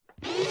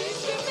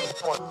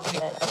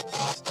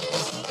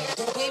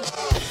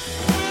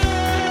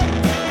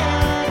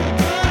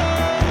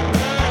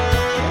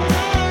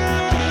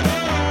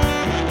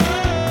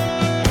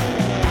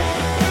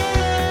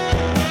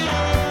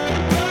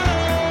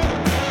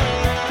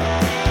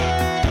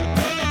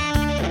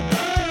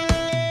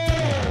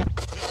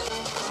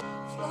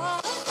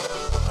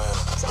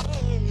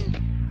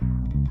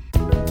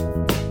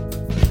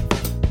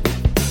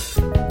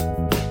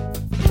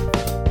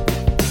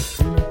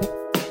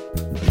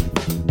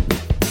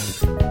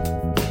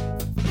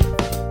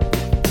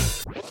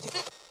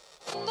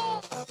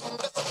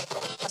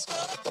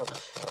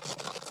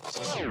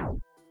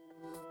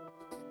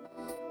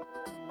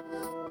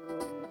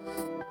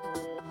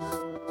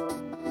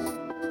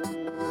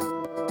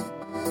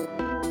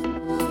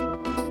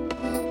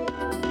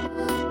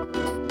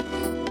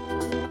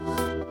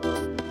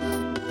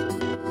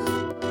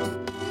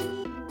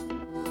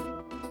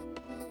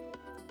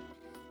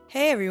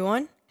Hey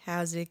everyone,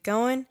 how's it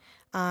going?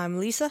 I'm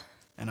Lisa,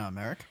 And I'm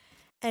Eric.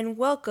 and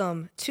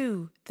welcome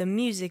to the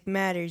Music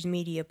Matters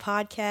Media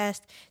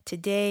Podcast.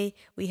 Today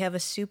we have a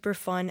super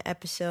fun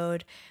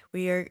episode.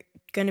 We are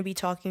going to be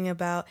talking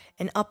about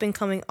an up and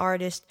coming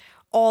artist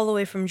all the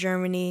way from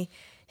Germany.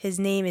 His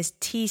name is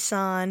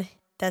Tson.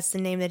 That's the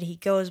name that he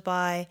goes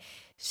by.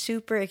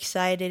 Super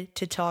excited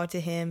to talk to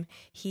him.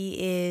 He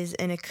is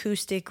an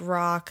acoustic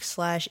rock /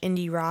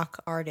 indie rock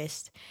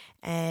artist,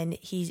 and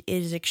he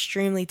is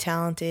extremely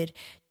talented.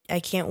 I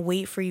can't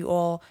wait for you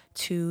all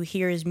to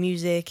hear his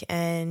music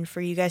and for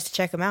you guys to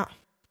check him out.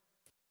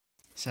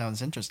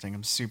 Sounds interesting.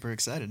 I'm super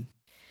excited.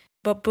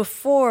 But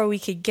before we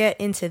could get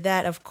into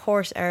that, of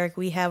course, Eric,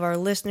 we have our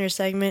listener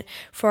segment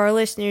for our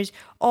listeners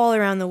all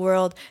around the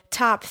world.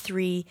 Top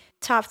three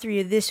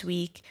of this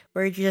week.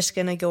 We're just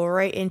going to go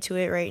right into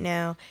it right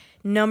now.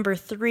 Number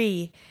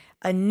 3,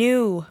 a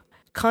new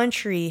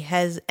country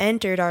has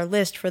entered our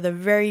list for the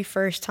very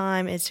first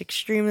time. It's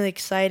extremely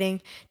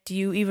exciting. Do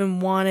you even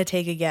want to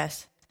take a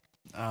guess?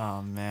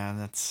 Oh man,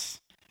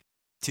 that's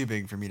too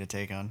big for me to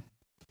take on.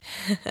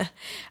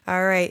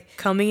 All right,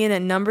 coming in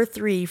at number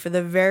 3 for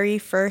the very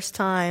first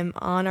time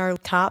on our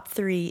top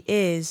 3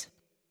 is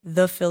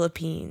the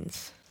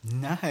Philippines.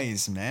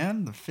 Nice,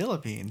 man. The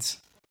Philippines.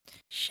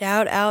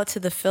 Shout out to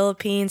the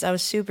Philippines. I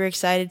was super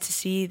excited to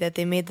see that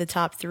they made the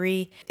top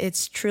 3.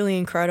 It's truly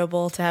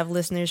incredible to have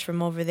listeners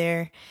from over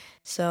there.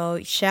 So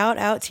shout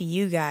out to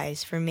you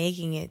guys for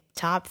making it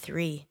top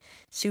 3.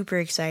 Super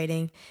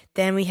exciting.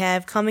 Then we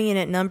have coming in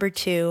at number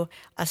 2,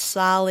 a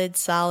solid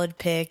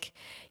pick,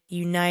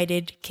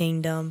 United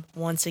Kingdom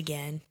once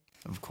again.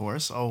 Of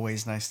course,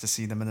 always nice to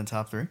see them in the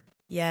top 3.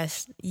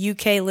 Yes,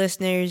 UK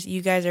listeners,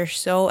 you guys are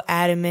so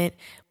adamant.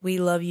 We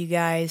love you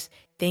guys.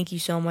 Thank you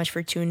so much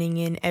for tuning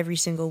in every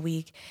single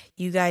week.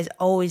 You guys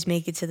always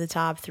make it to the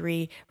top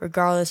 3,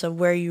 regardless of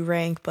where you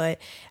rank. But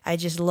I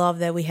just love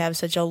that we have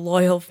such a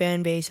loyal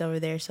fan base over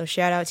there. So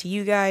shout out to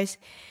you guys.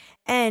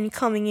 And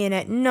coming in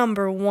at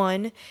number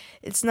 1,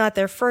 it's not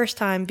their first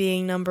time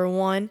being number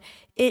 1.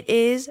 It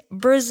is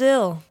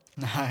Brazil.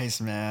 Nice,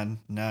 man.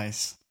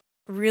 Nice.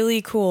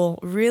 Really cool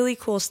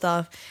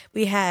stuff.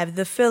 We have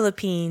the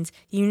Philippines,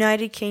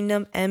 United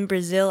Kingdom, and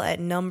Brazil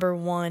at number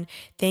 1.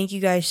 Thank you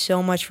guys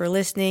so much for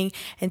listening,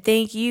 and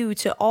thank you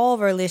to all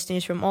of our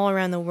listeners from all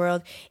around the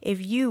world.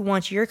 If you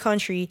want your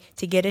country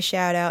to get a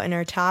shout out in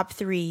our top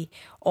 3,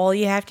 all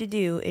you have to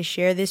do is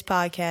share this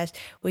podcast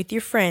with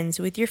your friends,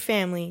 with your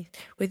family,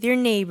 with your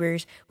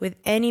neighbors, with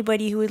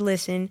anybody who would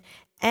listen,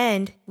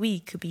 and we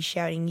could be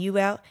shouting you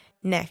out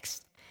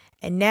next.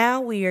 And now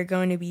we are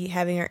going to be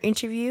having our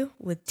interview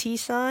with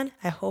Tson.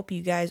 I hope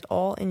you guys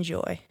all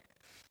enjoy.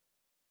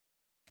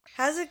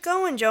 How's it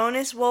going,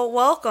 Jonas? Well,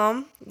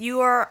 welcome.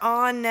 You are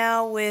on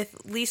now with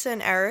Lisa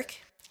and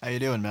Eric. How you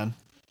doing, man?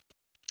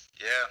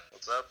 Yeah,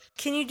 what's up?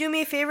 Can you do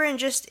me a favor and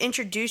just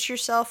introduce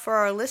yourself for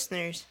our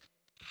listeners?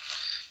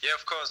 Yeah,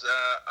 of course.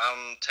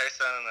 I'm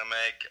Tayson and I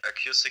make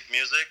acoustic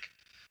music,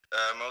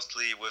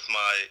 mostly with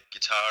my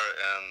guitar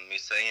and me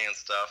singing and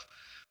stuff.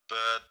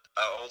 But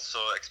I also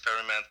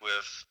experiment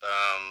with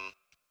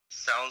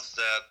sounds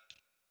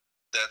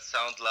that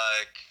sound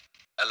like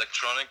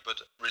electronic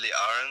but really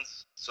aren't.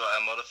 So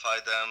I modify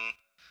them.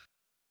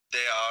 They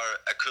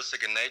are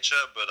acoustic in nature,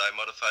 but I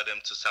modify them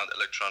to sound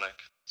electronic.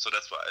 So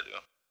that's what I do.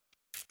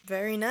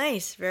 Very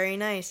nice, very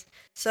nice.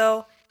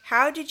 So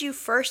how did you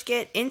first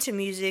get into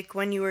music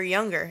when you were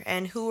younger,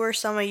 and who were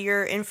some of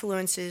your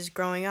influences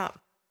growing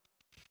up?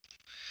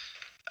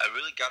 I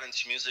really got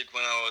into music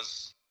when I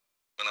was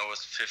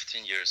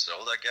 15 years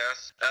old, I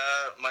guess.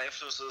 My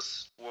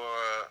influences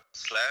were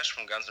Slash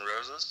from Guns N'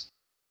 Roses,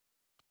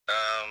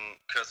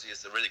 because he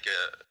is a really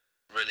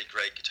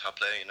great guitar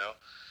player, you know.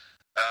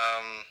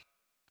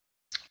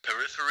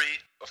 Periphery,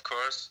 of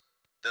course,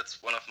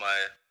 that's one of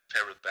my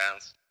favorite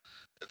bands.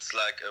 It's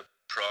like a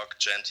prog,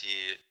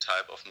 genty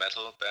type of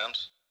metal band.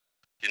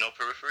 You know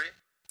Periphery?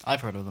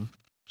 I've heard of them.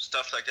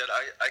 Stuff like that.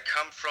 I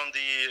come from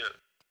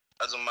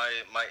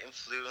my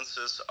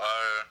influences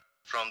are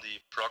from the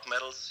prog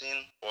metal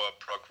scene or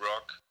prog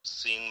rock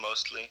scene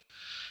mostly,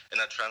 and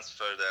I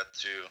transfer that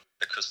to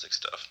acoustic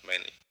stuff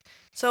mainly.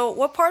 So,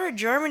 what part of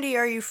Germany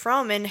are you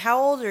from, and how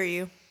old are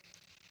you?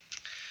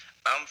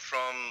 I'm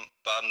from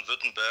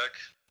Baden-Württemberg,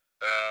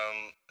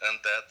 and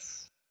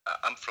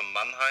I'm from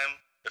Mannheim.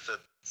 If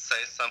it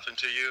says something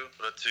to you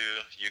or to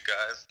you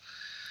guys,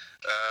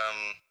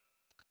 um,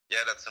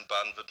 yeah, that's in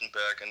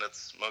Baden-Württemberg, and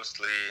it's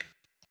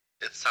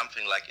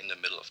something like in the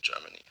middle of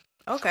Germany.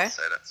 So Okay. I'll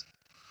say that.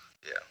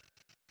 Yeah.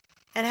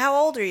 And how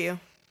old are you?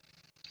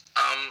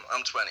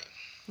 I'm 20.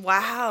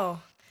 Wow.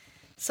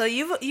 So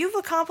you've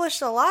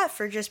accomplished a lot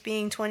for just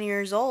being 20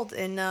 years old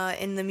in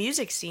the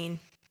music scene.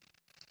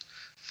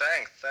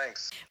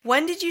 Thanks.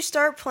 When did you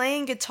start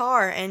playing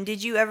guitar, and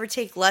did you ever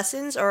take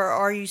lessons, or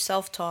are you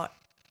self-taught?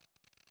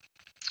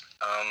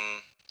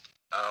 Um,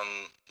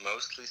 I'm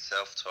mostly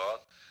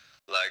self-taught,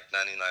 like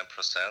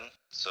 99%.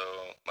 So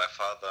my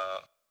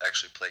father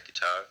actually played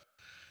guitar,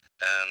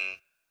 and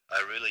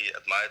I really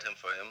admired him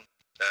for him.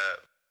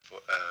 For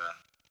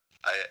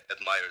I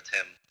admired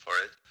him for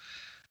it,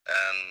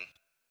 and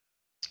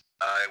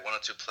I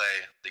wanted to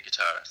play the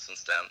guitar.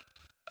 Since then,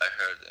 I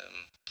heard him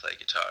play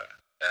guitar,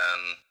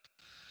 and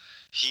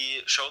he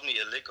showed me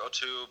a lick or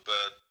two,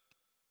 but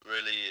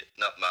really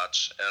not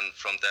much. And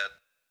from that,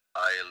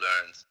 I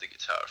learned the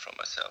guitar from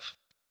myself.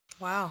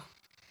 Wow.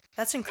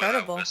 That's When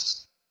incredible.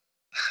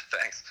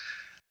 thanks.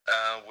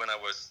 When I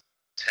was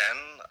 10,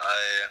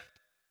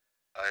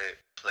 I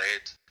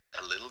played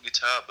a little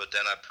guitar, but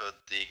then I put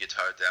the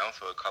guitar down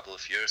for a couple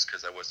of years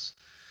because it was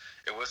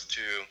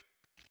too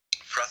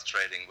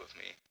frustrating with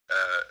me.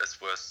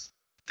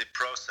 The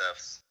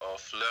process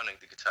of learning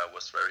the guitar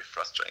was very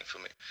frustrating for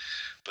me.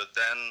 But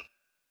then,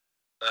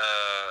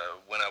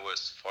 when I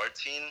was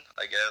 14,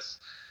 I guess,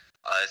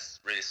 I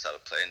really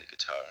started playing the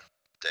guitar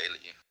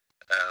daily,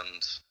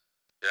 and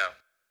yeah.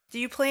 Do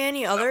you play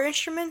any other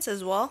instruments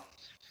as well?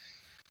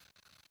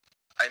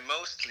 I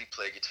mostly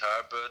play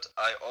guitar, but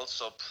I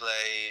also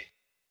play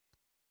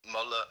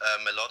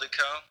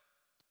melodica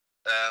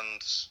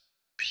and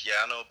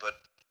piano, but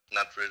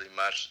not really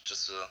much,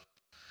 just a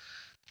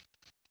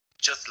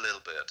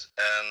little bit,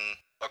 and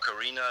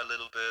ocarina a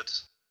little bit.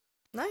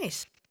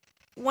 Nice.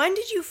 When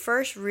did you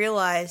first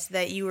realize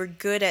that you were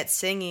good at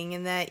singing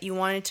and that you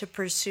wanted to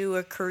pursue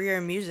a career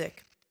in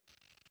music?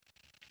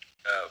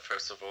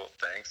 First of all,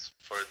 thanks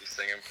for the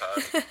singing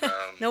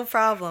part. No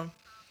problem.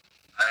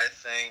 I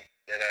think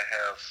that I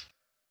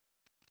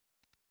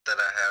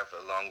have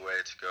a long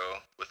way to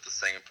go with the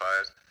singing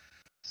part,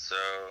 so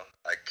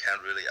I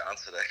can't really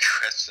answer that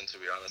question, to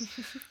be honest.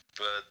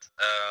 But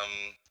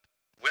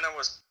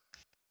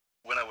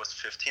when I was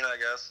 15, I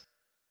guess,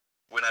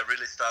 when I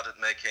really started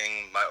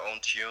making my own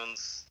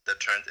tunes that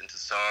turned into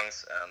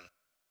songs, and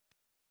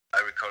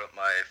I recorded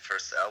my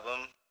first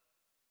album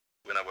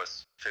when I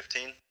was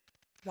 15.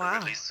 Wow. I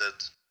released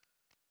it.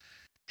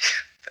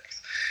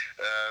 Thanks.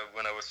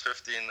 When I was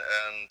 15,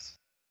 and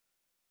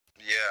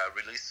yeah, I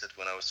released it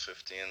when I was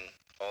 15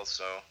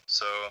 also.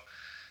 So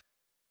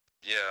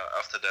yeah,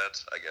 after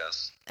that, I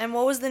guess. And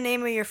what was the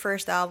name of your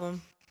first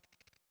album?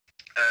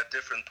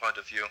 Different Point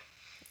of View.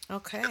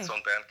 Okay. It's on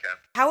Bandcamp.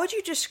 How would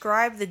you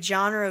describe the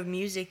genre of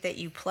music that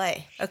you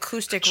play?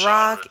 Acoustic Genre.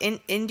 rock,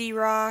 indie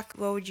rock?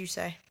 What would you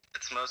say?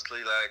 It's mostly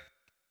like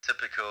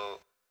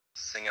typical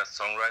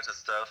singer-songwriter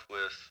stuff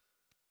with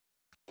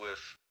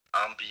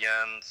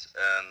ambient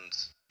and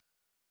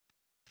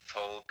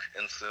folk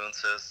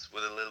influences,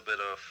 with a little bit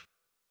of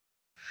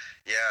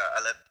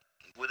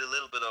with a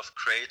little bit of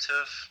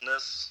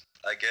creativeness.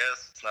 I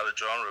guess it's not a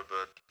genre,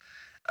 but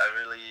I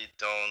really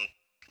don't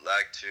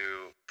like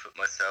to put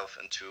myself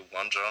into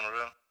one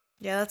genre.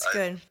 Yeah, that's I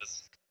good.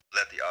 just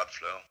let the art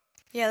flow.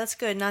 Yeah, that's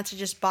good. Not to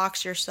just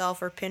box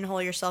yourself or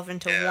pinhole yourself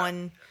into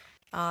one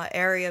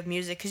area of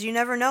music, because you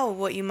never know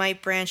what you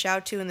might branch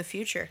out to in the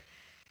future.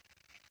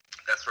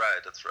 That's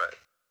right.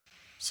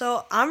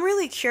 So I'm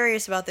really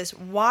curious about this.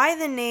 Why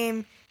the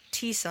name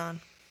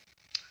Tson?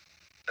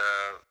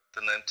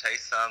 The name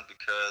Taysan,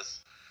 because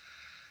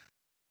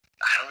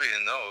I don't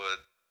really know.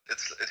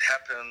 It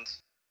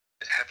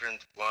happened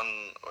 1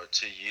 or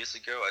 2 years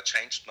ago. I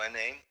changed my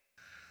name.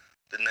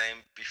 The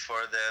name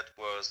before that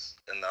was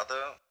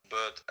another,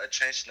 but I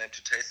changed the name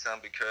to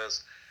Taysan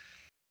because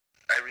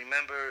I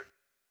remember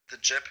the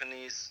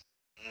Japanese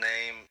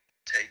name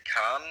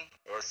Teikan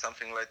or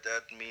something like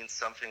that means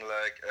something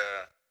like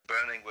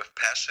burning with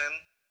passion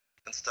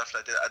and stuff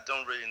like that. I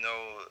don't really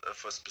know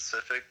for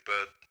specific,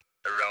 but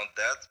around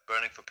that,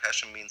 burning for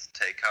passion means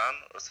Teikan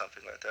or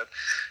something like that.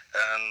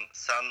 And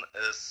San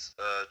is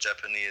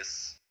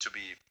Japanese to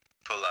be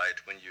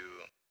polite when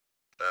you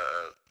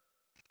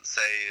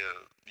say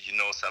you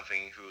know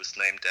something who's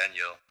named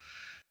Daniel,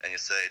 and you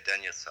say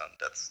Daniel-san.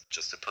 That's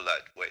just a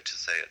polite way to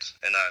say it.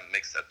 And I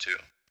mix that to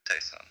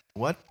Tae-san.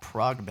 What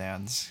prog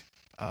bands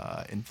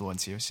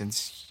influence you,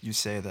 since you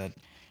say that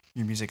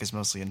your music is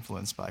mostly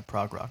influenced by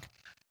prog rock?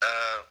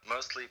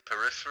 Mostly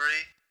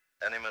Periphery,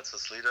 Animals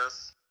as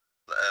Leaders,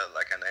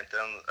 like I named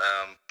them,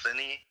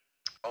 Pliny.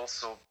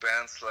 Also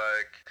bands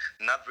like,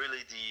 not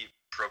really the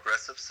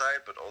progressive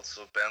side, but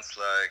also bands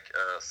like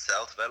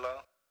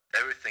Seltwella.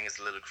 Everything is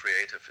a little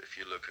creative if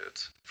you look at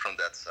it from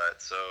that side.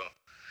 So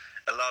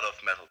a lot of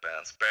metal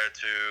bands.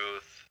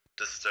 Beartooth,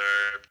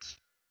 Disturbed.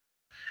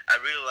 I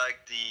really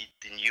like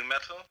the new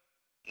metal,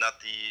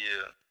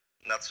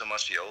 not so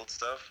much the old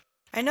stuff.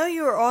 I know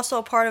you were also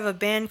a part of a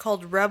band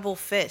called Rebel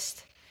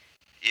Fist.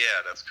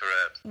 Yeah, that's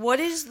correct. What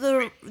is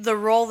the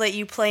role that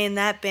you play in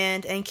that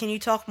band, and can you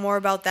talk more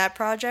about that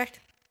project?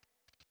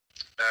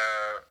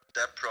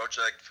 That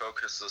project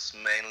focuses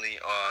mainly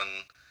on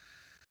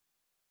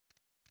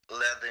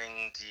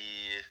letting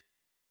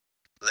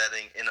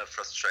inner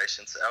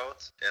frustrations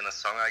out in a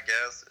song, I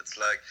guess. It's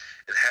like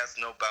it has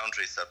no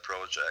boundaries, that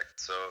project.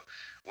 So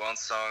one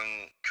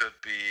song could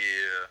be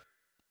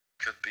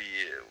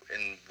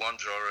in one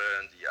genre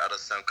and the other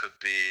song could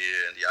be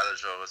in the other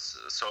genres.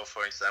 So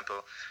for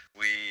example,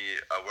 we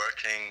are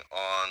working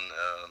on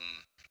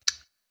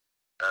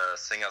a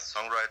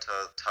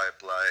singer-songwriter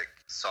type like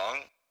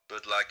song,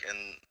 but like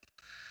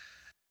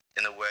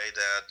in a way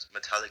that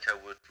Metallica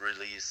would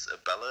release a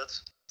ballad,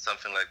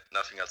 something like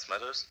Nothing Else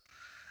Matters.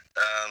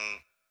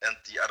 And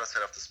the other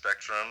side of the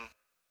spectrum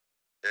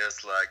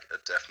is like a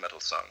death metal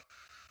song.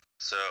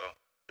 So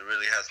it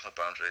really has no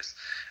boundaries.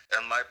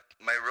 And my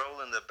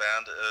role in the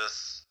band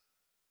is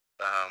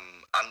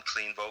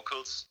unclean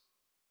vocals.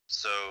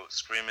 So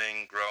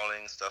screaming,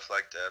 growling, stuff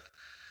like that.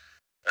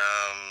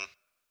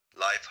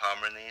 Live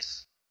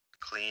harmonies,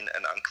 clean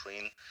and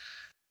unclean.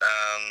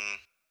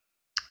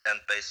 And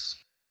bass.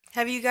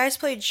 Have you guys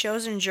played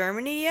shows in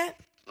Germany yet?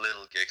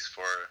 Little gigs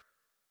for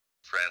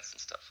friends and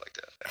stuff like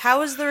that. How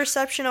was the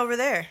reception over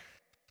there?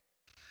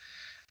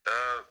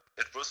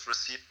 It was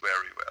received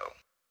very well.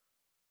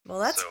 Well,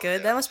 that's So, good.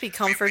 yeah. That must be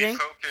comforting. We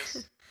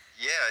focus,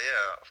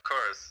 yeah, of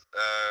course.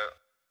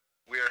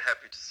 We are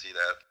happy to see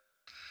that.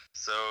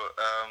 So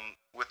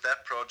with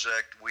that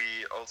project,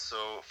 we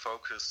also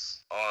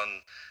focus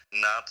on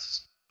not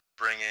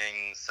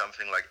bringing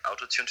something like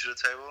autotune to the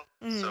table.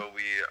 So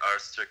we are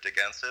strict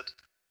against it.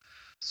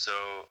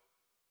 So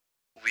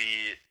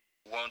we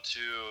want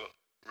to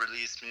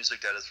release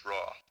music that is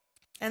raw.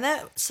 And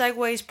that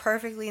segues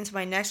perfectly into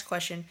my next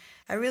question.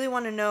 I really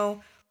want to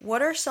know,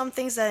 what are some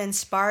things that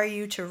inspire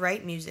you to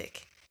write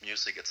music?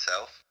 Music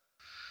itself,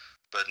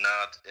 but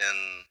not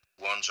in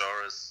one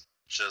genre,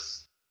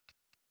 just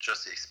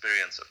the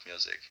experience of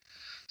music.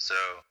 So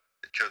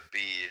it could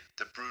be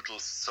the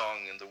brutalest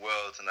song in the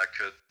world, and I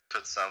could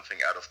put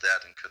something out of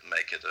that and could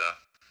make it a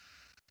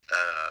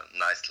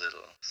nice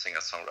little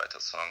singer-songwriter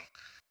song.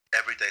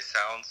 Everyday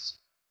sounds,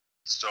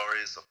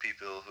 stories of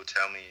people who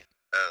tell me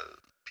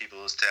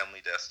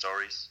their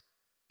stories,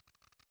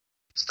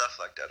 stuff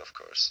like that, of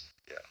course.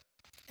 Yeah.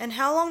 And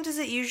how long does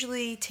it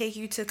usually take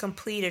you to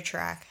complete a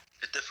track?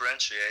 It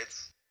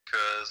differentiates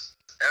because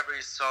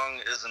every song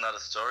is another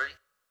story,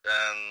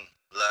 and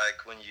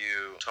like when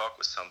you talk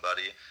with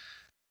somebody,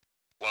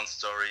 one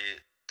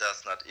story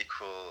does not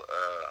equal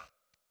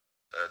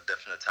a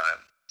definite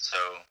time. So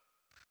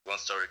one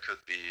story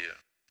could be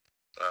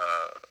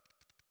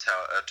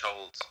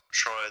told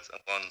short,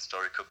 and one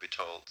story could be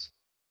told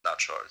not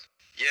short.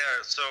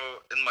 Yeah, so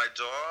in my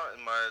DAW,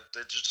 in my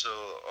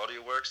digital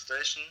audio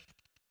workstation,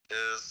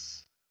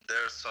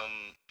 there are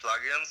some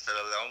plugins that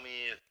allow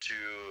me to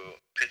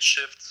pitch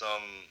shift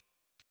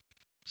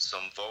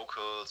some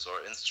vocals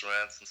or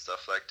instruments and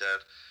stuff like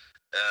that.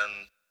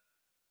 And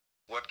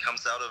what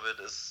comes out of it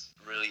is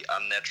really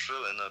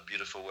unnatural in a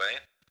beautiful way.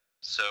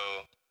 So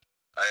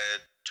I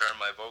turn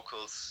my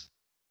vocals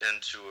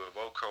into a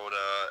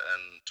vocoder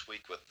and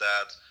tweak with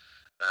that,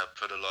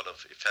 put a lot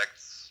of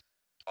effects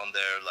on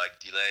there like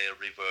delay,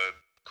 reverb,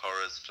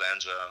 chorus,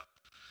 flanger,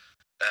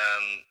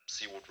 and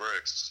see what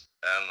works.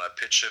 And I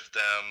pitch shift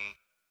them,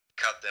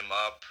 cut them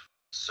up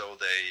so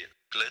they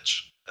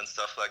glitch and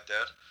stuff like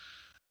that.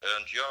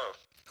 And yeah.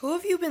 Who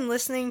have you been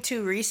listening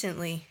to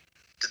recently?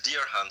 The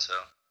Deer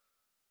Hunter.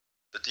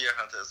 The Deer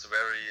Hunter is a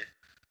very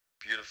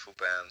beautiful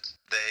band.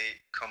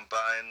 They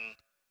combine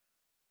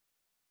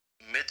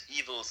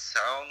medieval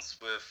sounds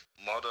with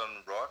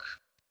modern rock.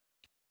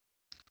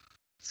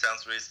 It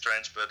sounds really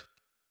strange, but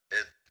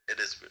it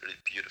is really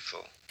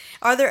beautiful.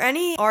 Are there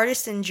any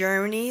artists in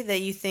Germany that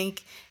you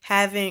think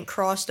haven't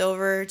crossed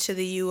over to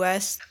the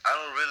US? I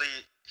don't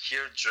really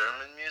hear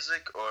German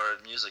music or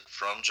music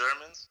from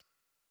Germans.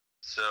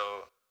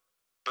 So,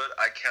 but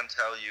I can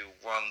tell you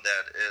one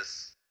that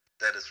is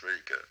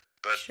really good.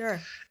 But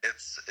Sure.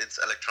 it's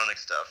electronic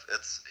stuff.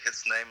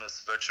 His name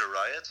is Virtual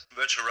Riot.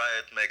 Virtual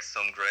Riot makes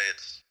some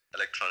great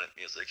electronic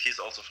music. He's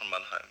also from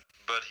Mannheim,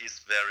 but he's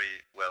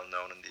very well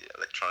known in the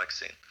electronic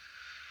scene.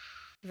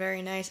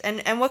 Very nice.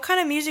 And what kind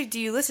of music do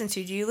you listen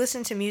to? Do you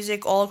listen to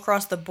music all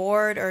across the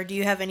board, or do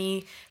you have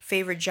any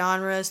favorite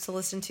genres to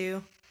listen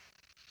to?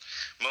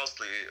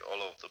 Mostly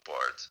all over the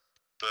board.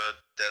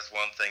 But there's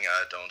one thing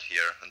I don't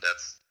hear, and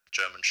that's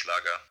German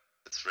Schlager.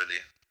 It's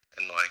really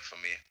annoying for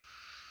me.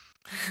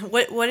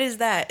 What is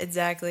that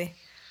exactly?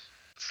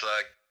 It's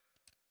like,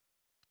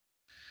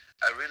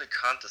 I really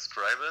can't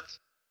describe it,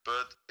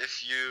 but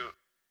if you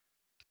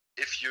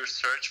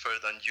search for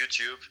it on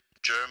YouTube,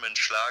 German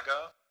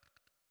Schlager,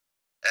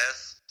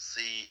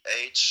 SCHLAGER,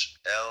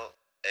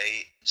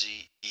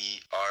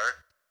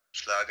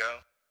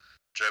 Schlager,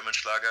 German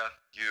Schlager.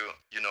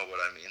 You know what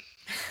I mean.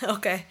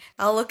 Okay,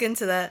 I'll look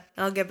into that.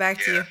 I'll get back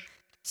to Yeah. you.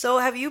 So,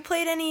 have you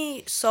played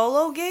any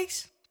solo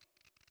gigs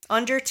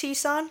under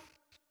T-San?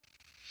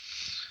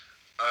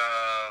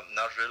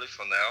 Not really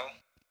for now.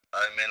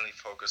 I mainly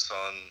focus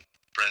on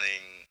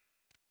bringing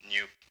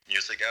new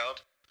music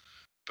out,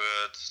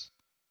 but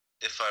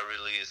if I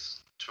release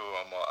 2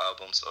 or more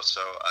albums or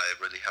so, I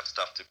really have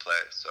stuff to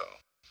play, so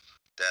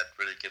that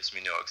really gives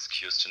me no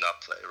excuse to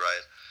not play,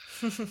 right?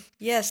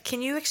 Yes,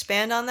 can you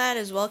expand on that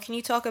as well? Can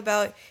you talk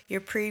about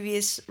your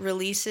previous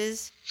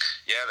releases?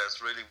 Yeah,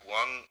 there's really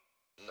one,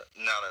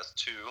 now there's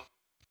two.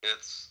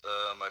 It's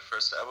my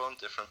first album,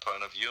 Different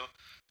Point of View.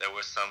 There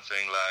was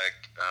something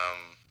like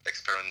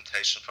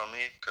experimentation for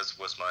me, because it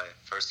was my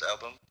first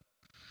album.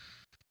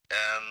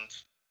 And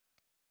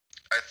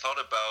I thought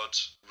about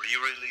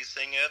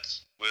re-releasing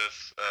it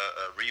with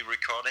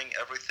re-recording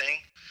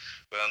everything,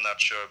 but I'm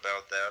not sure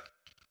about that.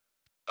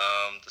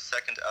 The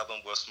second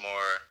album was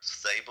more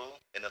stable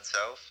in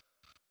itself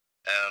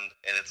and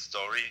in its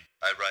story.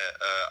 I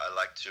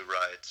like to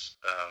write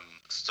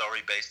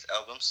story-based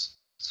albums,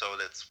 so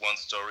that's one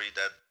story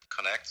that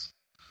connects.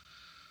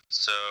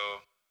 So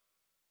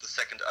the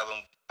second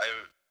album, I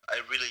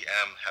really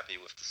am happy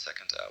with the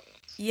second album.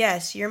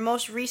 Yes, your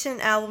most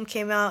recent album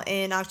came out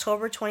in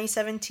October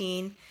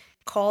 2017,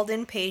 called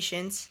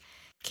Impatience.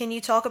 Can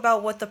you talk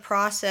about what the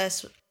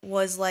process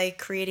was like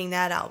creating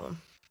that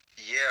album?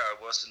 Yeah, I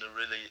was in a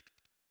really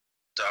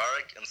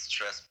dark and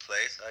stressed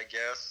place, I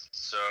guess.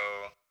 So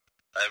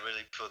I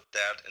really put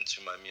that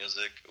into my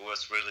music. It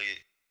was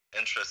really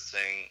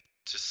interesting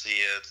to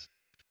see it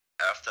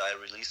after I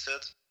release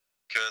it,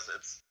 because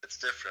it's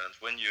different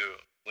when you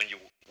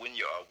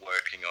are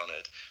working on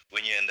it,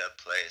 when you're in that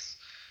place.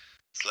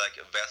 It's like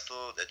a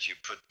vessel that you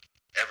put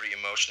every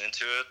emotion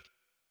into it,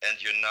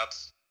 and you're not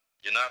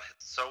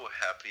so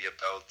happy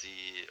about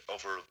the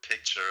overall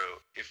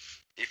picture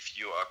if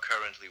you are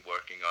currently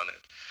working on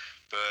it.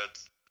 But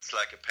it's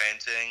like a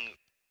painting.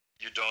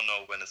 You don't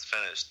know when it's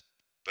finished,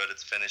 but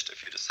it's finished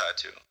if you decide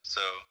to.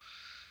 So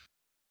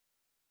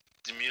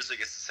the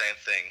music is the same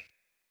thing.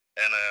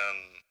 And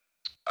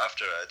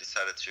after I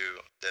decided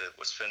that it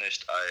was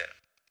finished, I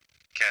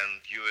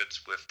can view it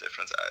with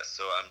different eyes.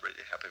 So I'm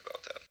really happy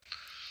about that.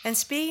 And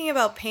speaking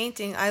about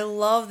painting, I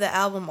love the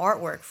album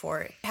artwork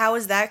for it. How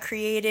was that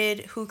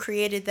created? Who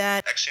created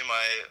that? Actually,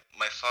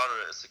 my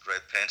father is a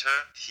great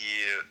painter.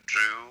 He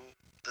drew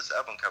this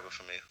album cover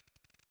for me.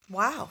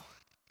 Wow.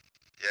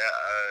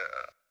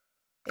 Yeah,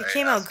 It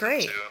came out asked him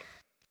great. I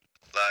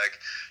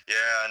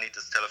need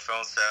this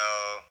phone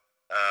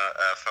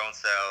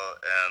cell,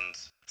 and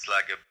it's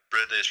like a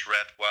British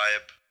red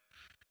vibe,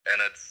 and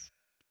it's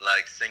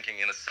like sinking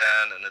in the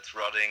sand, and it's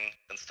rotting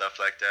and stuff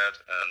like that,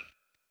 and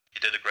he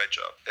did a great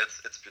job.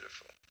 It's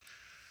beautiful.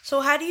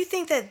 So how do you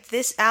think that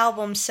this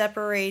album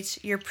separates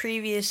your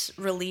previous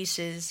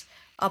releases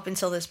up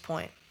until this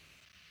point?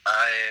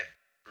 I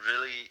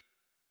really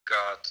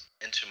got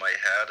into my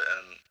head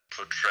and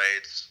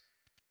portrayed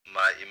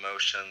my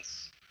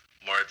emotions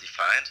more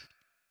defined,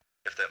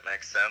 if that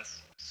makes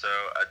sense. So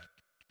I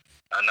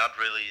not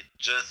really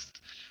just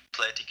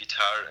played the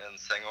guitar and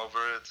sang over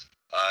it.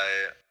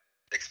 I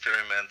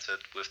experimented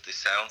with the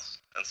sounds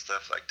and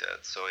stuff like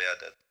that. So yeah,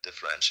 that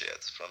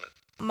differentiates from it.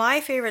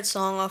 My favorite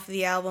song off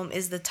the album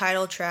is the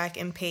title track,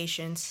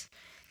 Impatience.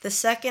 The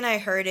second I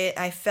heard it,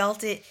 I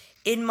felt it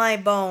in my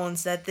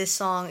bones that this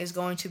song is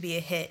going to be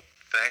a hit.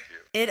 Thank you.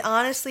 It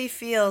honestly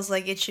feels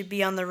like it should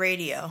be on the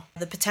radio.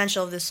 The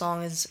potential of this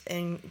song is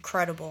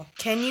incredible.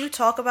 Can you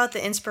talk about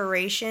the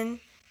inspiration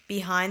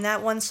behind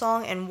that one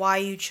song and why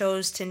you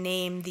chose to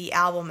name the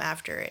album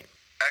after it?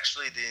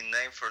 Actually, the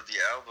name for the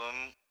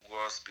album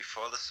was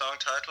before the song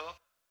title,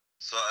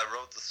 so I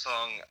wrote the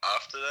song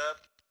after that.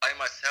 I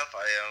myself,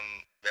 I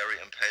am very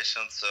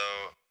impatient, so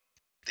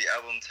the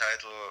album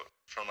title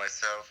for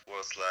myself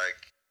was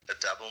like a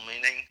double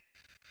meaning.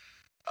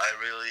 I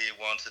really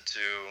wanted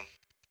to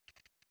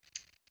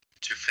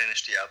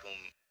finish the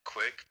album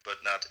quick,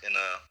 but not in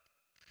a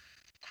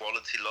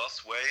quality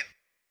loss way.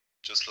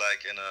 Just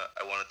like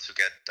I wanted to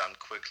get done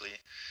quickly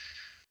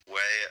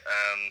way.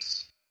 And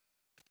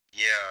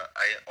yeah,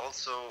 I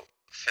also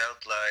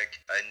felt like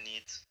I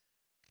need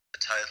a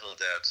title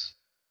that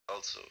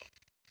also,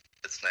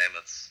 its name,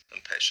 it's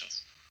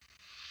Impatience.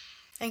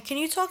 And can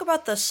you talk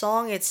about the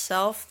song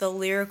itself, the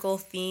lyrical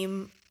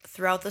theme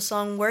throughout the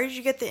song? Where did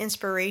you get the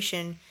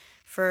inspiration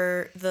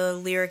for the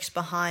lyrics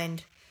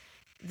behind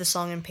the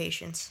song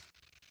Impatience?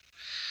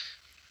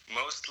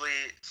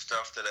 Mostly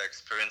stuff that I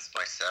experienced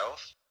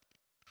myself,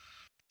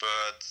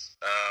 but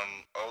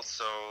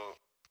also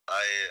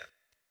I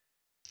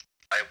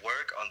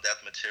work on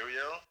that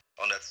material,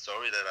 on that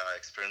story that I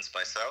experienced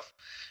myself,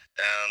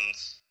 and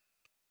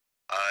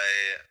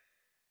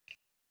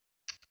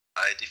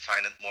I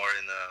define it more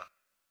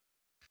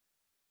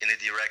in a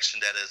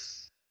direction that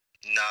is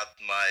not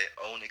my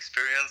own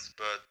experience,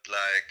 but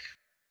like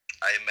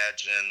I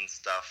imagine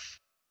stuff,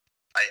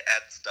 I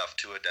add stuff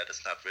to it that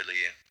is not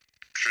really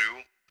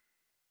true,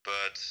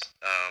 but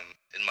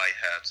in my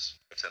head,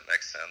 if that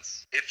makes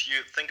sense. If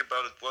you think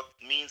about it, what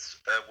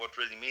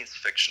really means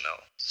fictional?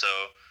 So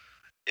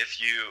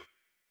if you,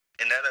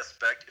 in that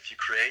aspect, if you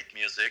create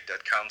music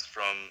that comes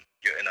from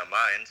your inner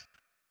mind,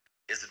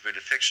 is it really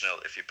fictional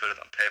if you put it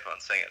on paper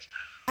and sing it?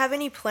 Have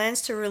any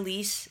plans to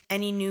release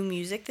any new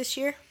music this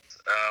year?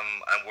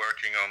 I'm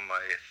working on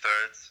my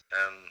third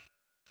and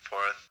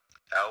fourth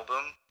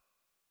album.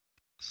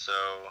 So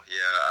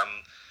yeah,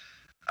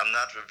 I'm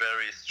not a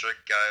very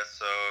strict guy,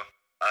 so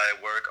I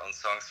work on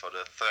songs for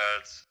the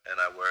third and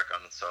I work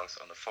on songs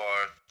on the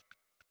fourth,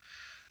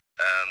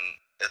 and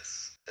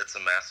it's a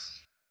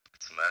mess.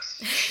 It's a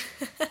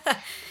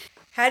mess.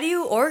 How do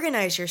you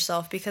organize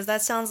yourself? Because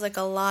that sounds like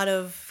a lot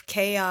of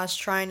chaos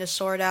trying to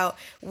sort out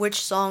which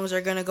songs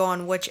are going to go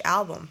on which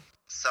album.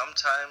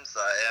 Sometimes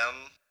I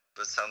am,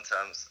 but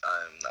sometimes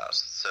I'm not.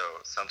 So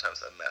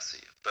sometimes I'm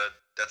messy, but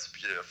that's the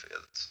beauty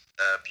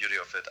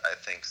of it. I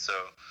think so,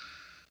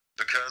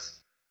 because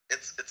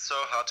it's so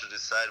hard to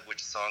decide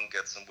which song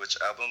gets on which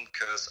album.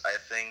 Because I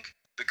think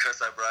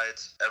because I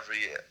write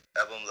every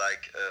album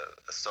like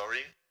a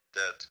story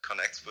that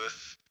connects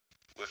with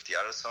the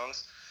other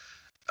songs.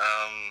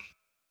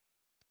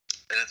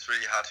 And it's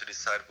really hard to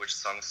decide which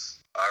songs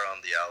are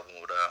on the album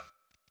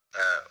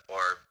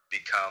or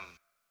become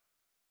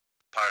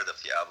part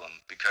of the album,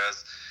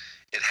 because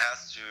it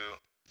has to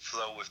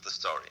flow with the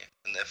story,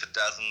 and if it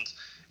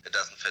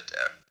doesn't fit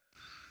there.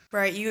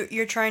 Right,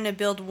 you're trying to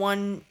build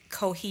one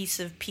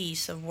cohesive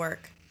piece of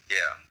work.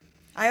 Yeah.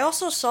 I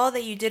also saw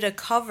that you did a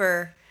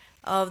cover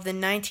of the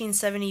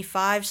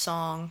 1975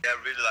 song. Yeah,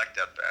 I really like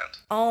that band.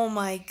 Oh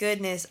my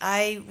goodness.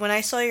 When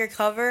I saw your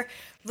cover,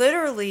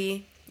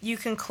 literally you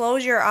can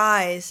close your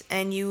eyes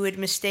and you would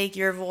mistake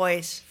your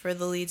voice for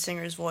the lead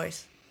singer's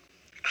voice.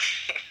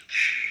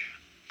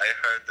 I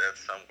heard that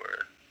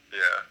somewhere.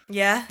 Yeah.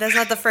 Yeah? That's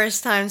not the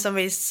first time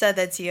somebody said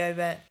that to you, I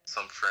bet.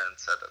 Some friend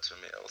said that to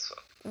me also.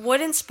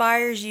 What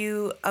inspires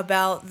you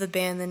about the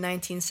band The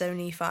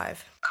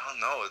 1975? I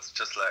don't know, it's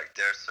just like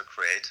they're so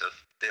creative.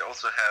 They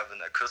also have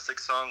an acoustic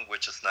song,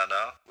 which is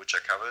Nana, which I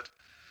covered.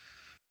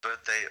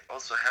 But they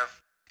also have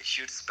a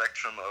huge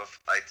spectrum of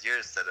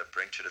ideas that they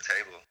bring to the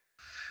table.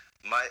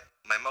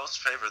 My most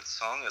favorite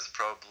song is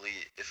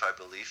probably If I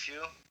Believe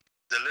You.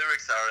 The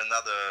lyrics are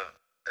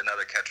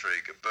another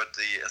category, but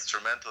the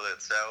instrumental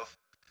itself,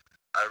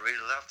 I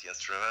really love the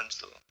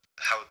instrumental.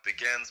 How it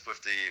begins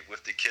with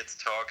the kids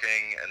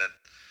talking, and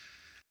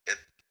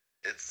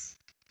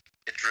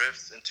it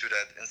drifts into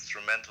that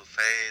instrumental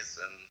phase,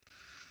 and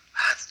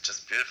it's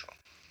just beautiful.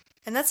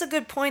 And that's a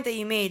good point that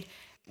you made.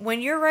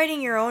 When you're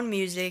writing your own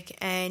music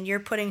and you're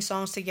putting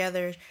songs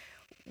together,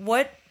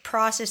 what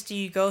process do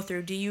you go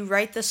through? Do you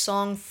write the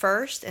song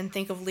first and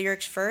think of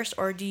lyrics first,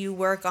 or do you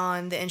work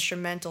on the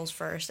instrumentals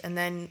first and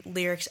then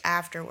lyrics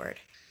afterward?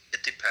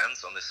 It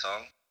depends on the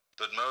song,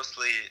 but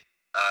mostly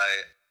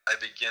I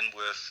begin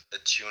with a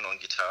tune on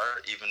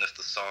guitar, even if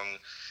the song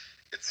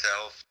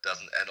itself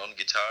doesn't end on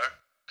guitar,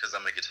 because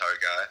I'm a guitar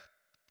guy.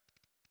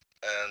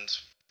 And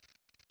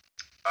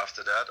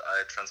after that,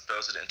 I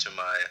transpose it into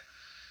my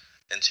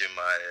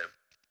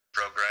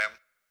program,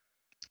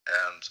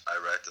 and I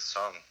write the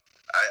song.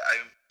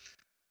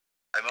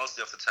 I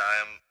mostly of the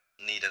time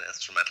need an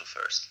instrumental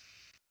first,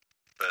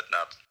 but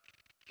not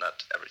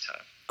every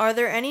time. Are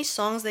there any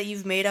songs that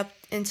you've made up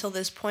until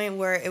this point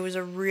where it was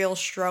a real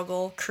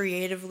struggle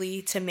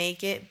creatively to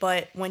make it,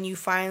 but when you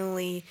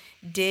finally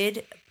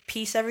did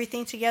piece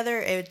everything together,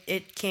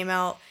 it came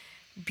out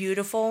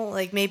beautiful?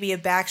 Like maybe a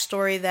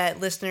backstory that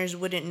listeners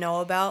wouldn't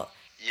know about?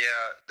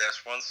 Yeah,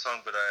 there's one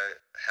song, but I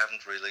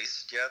haven't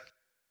released yet,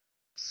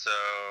 so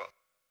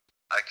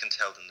I can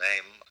tell the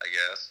name, I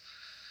guess.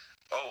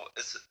 Oh,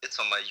 it's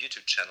on my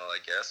YouTube channel, I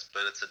guess,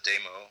 but it's a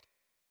demo.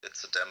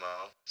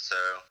 So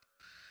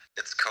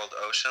it's called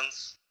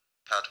Oceans,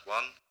 Part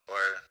 1, or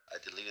I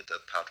deleted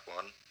that Part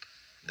 1.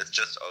 It's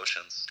just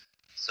Oceans.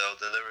 So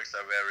the lyrics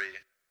are very,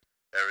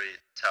 very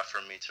tough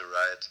for me to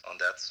write on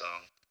that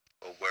song,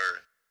 or were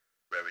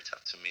very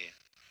tough to me.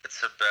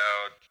 It's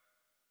about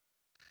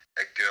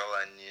a girl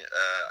I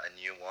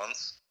knew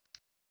once,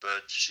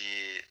 but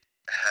she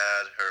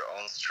had her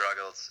own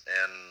struggles,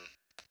 and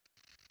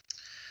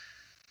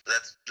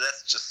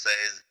let's just say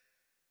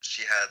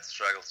she had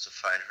struggles to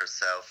find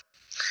herself.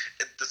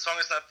 The song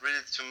is not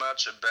really too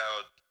much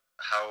about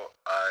how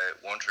I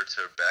want her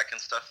to back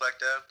and stuff like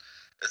that.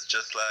 It's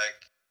just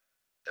like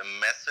a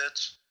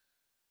message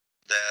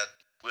that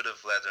would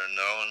have let her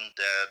know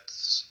that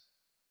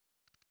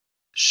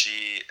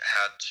she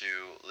had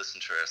to listen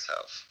to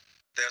herself.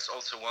 There's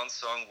also one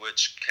song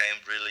which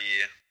came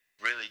really,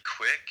 really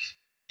quick,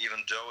 even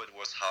though it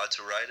was hard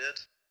to write it.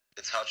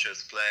 It's hard to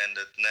explain.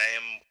 The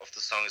name of the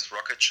song is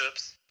Rocket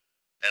Ships,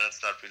 and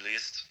it's not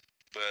released,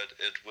 but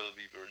it will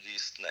be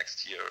released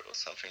next year or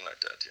something like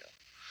that, yeah.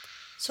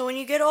 So when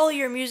you get all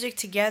your music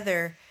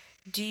together,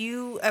 do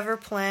you ever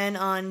plan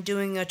on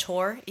doing a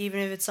tour, even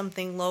if it's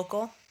something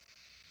local?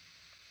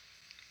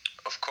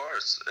 Of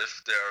course,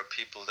 if there are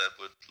people that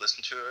would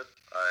listen to it,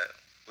 I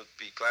would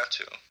be glad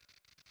to.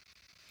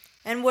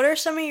 And what are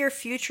some of your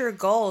future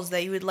goals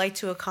that you would like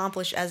to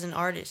accomplish as an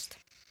artist?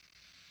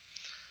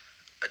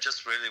 I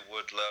just really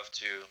would love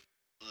to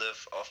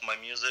live off my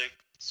music,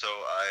 so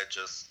I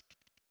just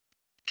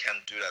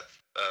can't do that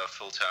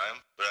full time.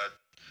 But I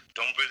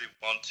don't really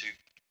want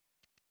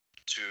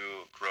to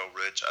grow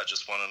rich. I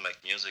just want to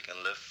make music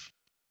and live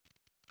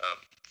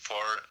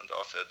for and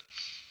off it.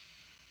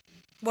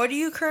 What are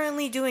you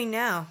currently doing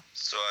now?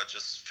 So I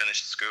just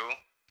finished school,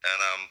 and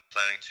I'm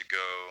planning to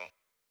go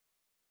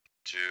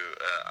to.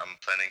 I'm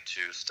planning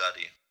to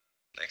study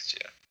next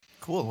year.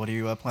 Cool. What are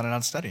you planning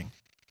on studying?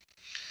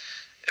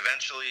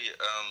 Eventually,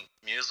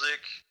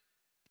 music,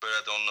 but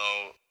I don't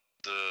know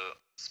the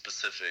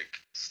specific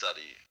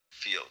study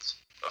fields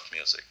of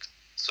music.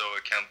 So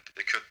it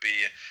could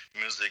be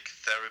music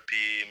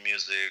therapy,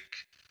 music,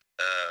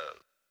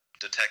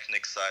 the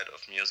technique side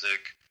of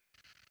music,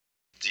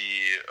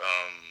 the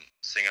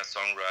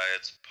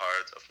singer-songwrite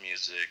part of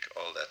music,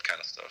 all that kind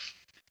of stuff.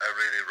 I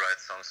really write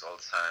songs all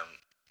the time.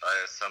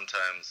 I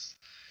sometimes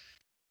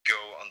go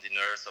on the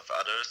nerves of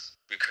others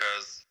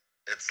because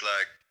it's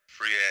like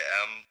 3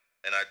 a.m.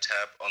 and I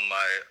tap on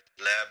my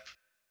lap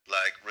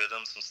like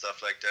rhythms and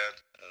stuff like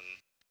that, and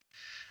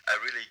I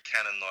really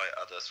can annoy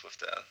others with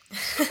that.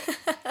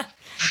 So.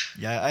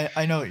 Yeah,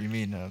 I know what you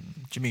mean.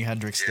 Jimi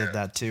Hendrix Yeah. did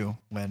that too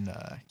when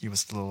he was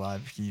still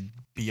alive. He'd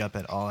be up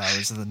at all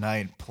hours of the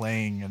night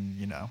playing,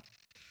 and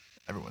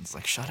everyone's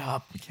like, "Shut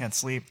up, we can't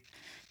sleep."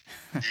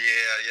 Yeah.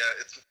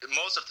 It's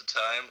most of the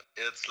time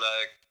it's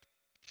like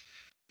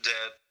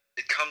that.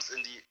 It comes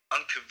in the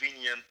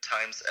inconvenient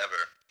times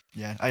ever.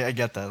 Yeah, I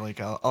get that. Like,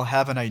 I'll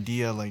have an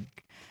idea, like,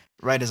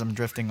 right as I'm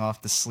drifting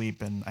off to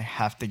sleep, and I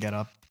have to get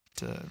up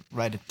to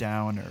write it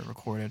down or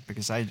record it,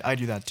 because I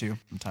do that too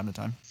from time to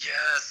time.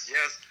 Yes.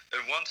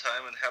 And one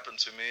time it happened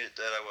to me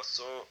that I was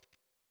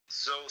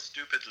so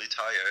stupidly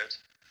tired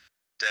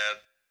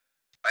that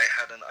I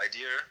had an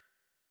idea,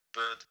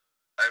 but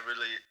I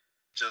really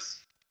just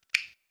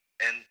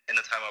in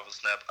the time of a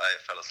snap I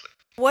fell asleep.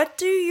 What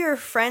do your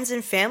friends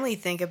and family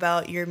think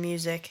about your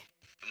music?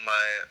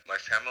 My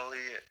family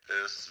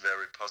is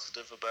very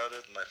positive about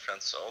it. My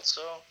friends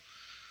also.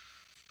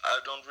 I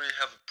don't really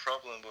have a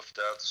problem with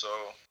that,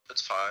 so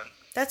it's fine.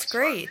 That's It's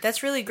great. fine.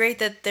 That's really great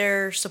that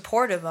they're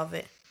supportive of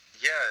it.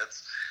 Yeah,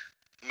 it's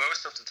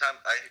most of the time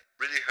I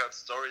really heard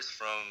stories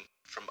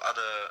from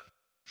other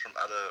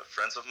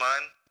friends of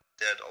mine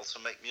that also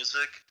make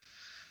music,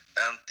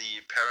 and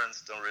the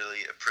parents don't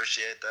really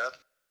appreciate that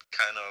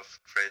kind of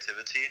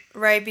creativity.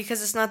 Right,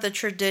 because it's not the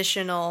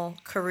traditional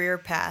career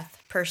path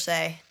per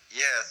se.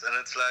 Yes, and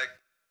it's like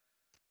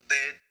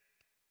they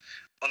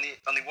on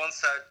the one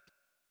side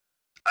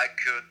I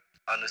could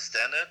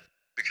understand it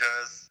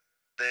because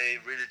they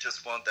really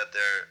just want that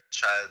their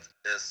child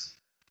is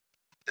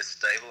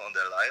stable in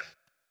their life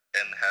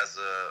and has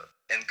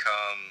a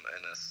income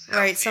and is healthy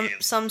Right,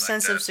 and some stuff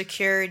sense like of that.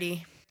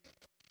 security.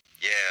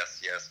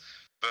 Yes,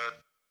 but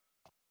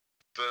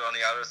on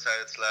the other side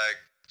it's like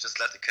just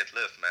let the kid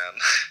live, man.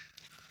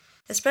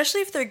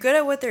 Especially if they're good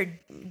at what they're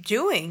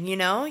doing, you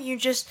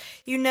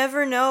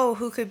never know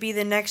who could be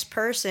the next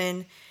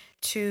person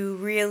to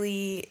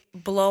really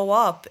blow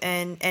up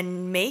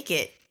and make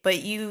it.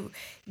 But you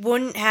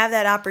wouldn't have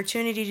that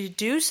opportunity to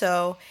do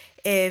so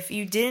if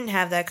you didn't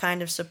have that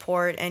kind of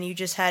support and you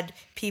just had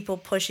people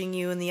pushing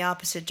you in the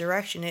opposite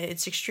direction.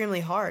 It's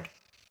extremely hard.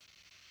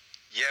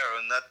 Yeah,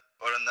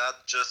 or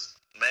not just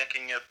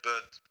making it,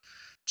 but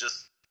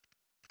just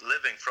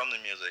living from the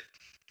music.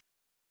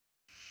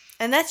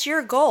 And that's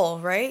your goal,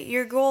 right?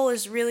 Your goal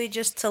is really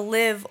just to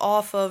live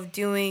off of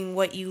doing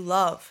what you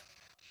love.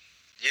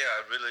 Yeah,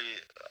 I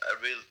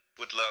really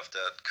would love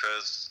that,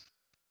 because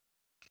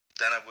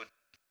then I would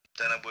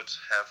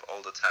have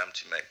all the time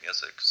to make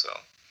music. So,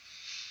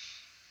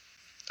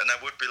 and I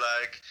would be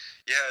like,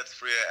 yeah, it's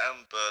 3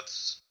 a.m., but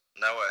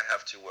now I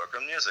have to work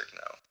on music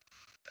now,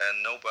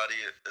 and nobody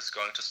is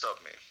going to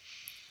stop me.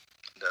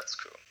 That's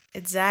cool.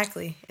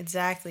 Exactly.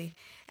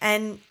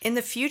 And in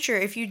the future,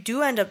 if you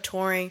do end up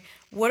touring,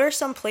 what are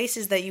some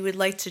places that you would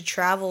like to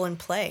travel and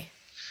play?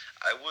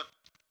 I would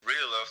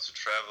really love to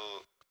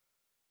travel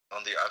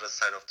on the other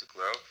side of the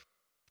globe.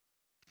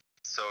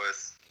 So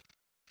it's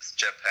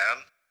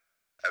Japan.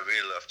 I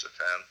really love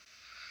Japan.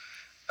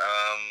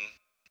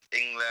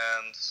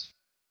 England,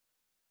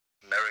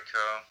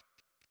 America.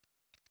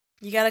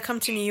 You got to come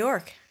to New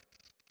York.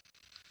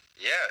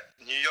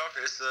 Yeah, New York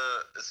is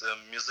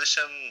a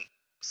musician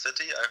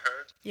city, I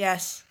heard.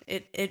 Yes,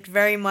 it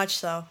very much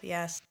so.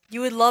 Yes.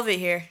 You would love it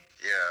here.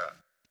 Yeah,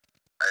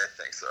 I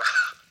think so.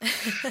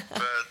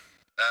 But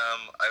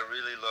I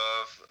really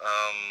love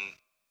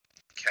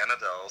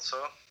Canada also.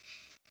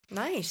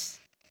 Nice.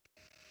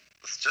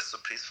 It's just so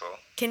peaceful.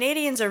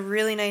 Canadians are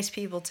really nice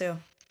people too.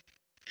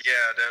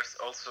 Yeah, there's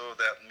also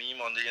that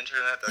meme on the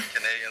internet that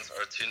Canadians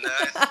are too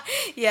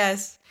nice.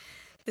 Yes.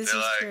 This They're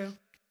is like, true.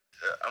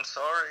 I'm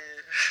sorry.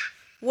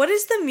 What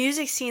is the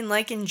music scene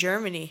like in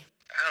Germany?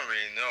 I don't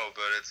really know,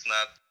 but it's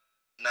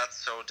not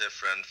so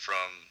different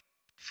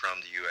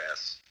from the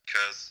US,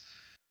 because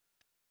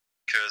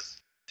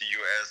the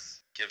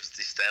US gives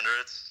the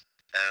standards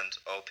and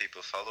all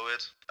people follow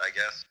it, I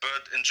guess.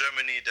 But in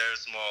Germany,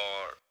 there's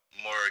more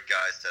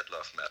guys that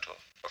love metal,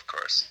 of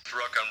course.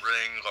 Rock am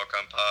Ring, Rock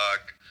am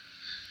Park.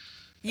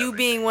 You everything.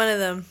 being one of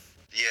them.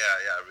 Yeah,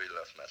 I really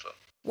love metal.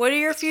 What are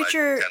your That's my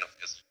future kind of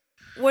music.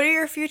 What are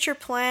your future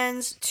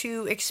plans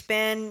to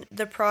expand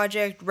the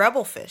project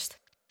Rebel Fist?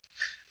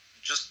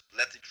 Just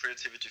let the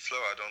creativity flow.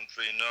 I don't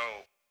really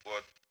know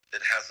what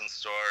it has in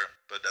store,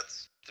 but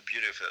that's the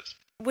beauty of it.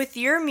 With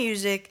your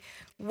music,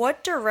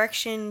 what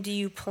direction do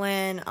you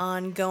plan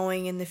on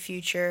going in the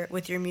future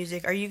with your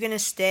music? Are you going to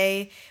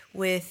stay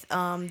with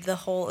the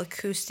whole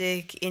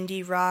acoustic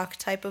indie rock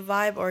type of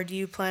vibe, or do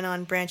you plan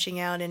on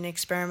branching out and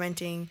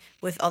experimenting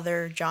with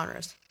other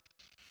genres?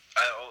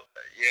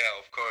 Yeah,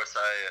 of course,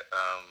 I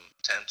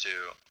tend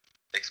to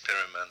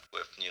experiment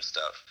with new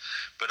stuff,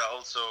 but I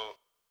also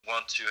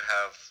want to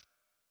have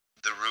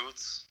the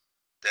roots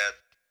that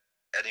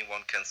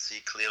anyone can see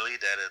clearly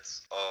that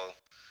it's all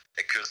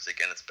acoustic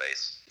in its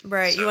base.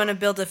 Right, you So, want to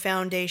build a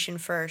foundation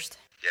first.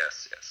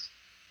 yes.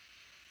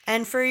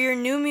 And for your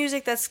new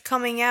music that's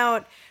coming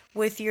out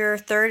with your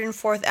third and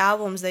fourth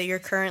albums that you're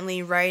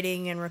currently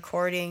writing and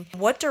recording,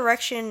 what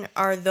direction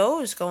are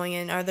those going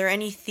in? Are there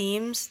any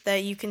themes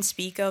that you can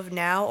speak of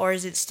now, or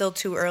is it still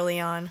too early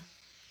on?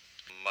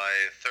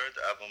 My third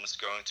album is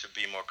going to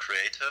be more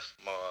creative,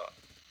 more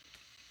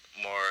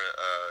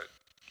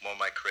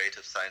my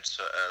creative side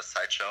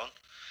shown.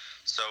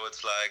 So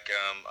it's like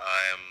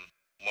I'm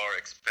more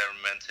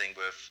experimenting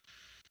with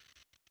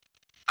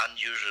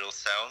unusual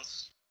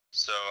sounds.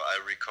 So I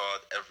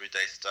record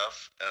everyday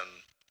stuff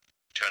and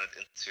turn it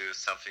into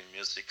something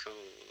musical.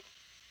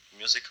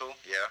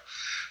 Yeah.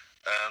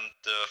 And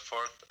the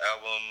fourth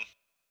album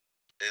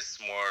is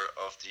more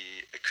of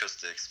the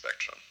acoustic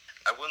spectrum.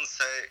 I wouldn't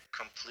say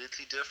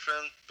completely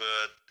different,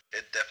 but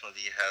it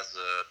definitely has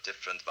a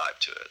different vibe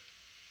to it,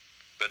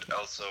 but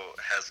also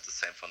has the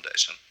same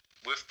foundation.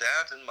 With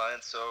that in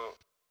mind, so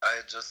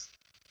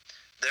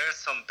there are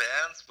some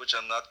bands which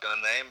I'm not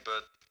gonna name,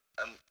 but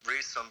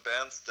really some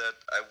bands that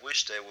I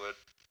wish they would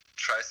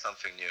try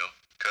something new.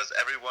 Because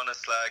everyone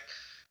is like,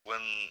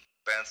 when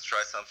bands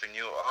try something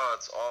new, oh,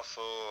 it's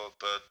awful,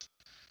 but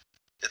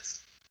it's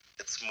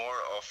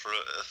more awful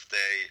if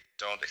they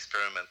don't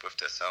experiment with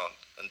their sound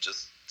and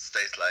just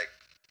stays like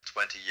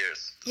 20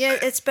 years. Yeah,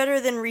 same. it's better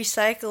than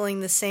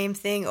recycling the same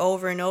thing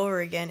over and over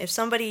again. If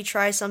somebody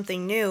tries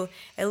something new,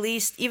 at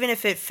least, even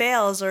if it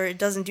fails or it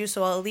doesn't do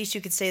so well, at least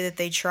you could say that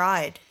they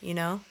tried, you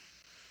know?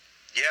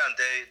 Yeah, and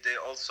they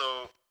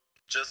also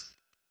just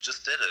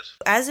did it.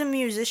 As a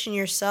musician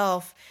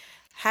yourself,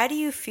 how do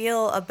you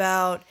feel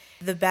about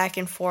the back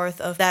and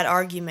forth of that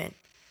argument?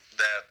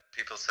 That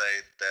people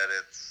say that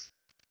it's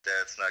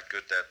not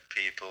good that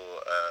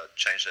people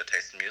change their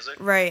taste in music.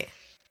 Right.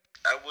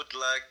 I would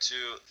like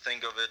to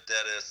think of it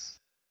that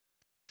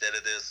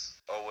it is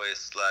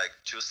always like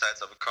two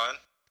sides of a coin.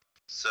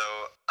 So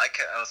I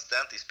can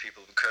understand these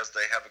people because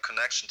they have a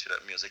connection to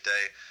that music.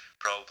 They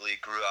probably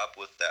grew up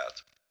with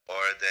that,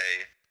 or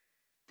they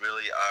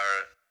really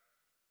are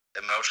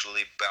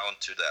emotionally bound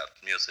to that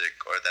music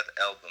or that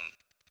album,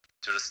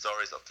 to the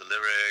stories of the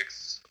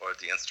lyrics or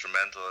the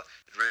instrumental.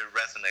 It really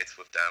resonates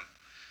with them.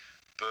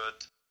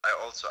 But I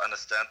also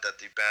understand that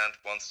the band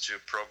wants to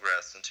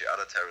progress into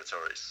other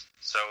territories.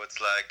 So it's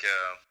like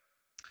a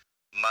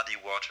muddy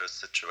waters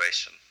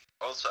situation.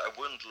 Also, I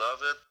wouldn't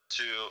love it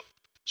to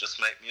just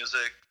make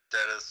music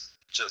that is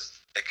just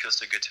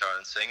acoustic guitar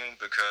and singing,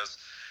 because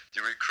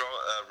the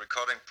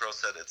recording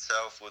process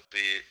itself would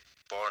be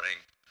boring.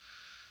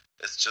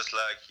 It's just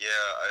like, yeah,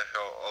 I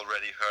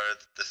already heard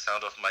the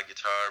sound of my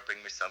guitar, bring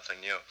me something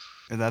new.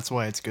 And that's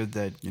why it's good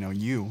that,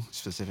 you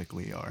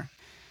specifically are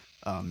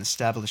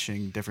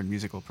establishing different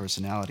musical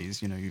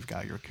personalities. You've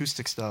got your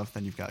acoustic stuff,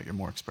 then you've got your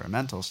more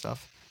experimental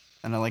stuff.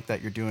 And I like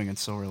that you're doing it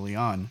so early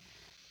on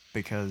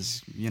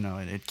because,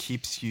 it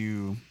keeps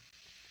you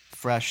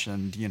fresh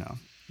and,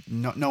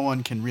 no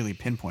one can really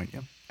pinpoint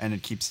you. And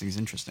it keeps things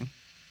interesting.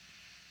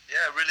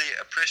 Yeah, I really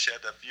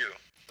appreciate that view.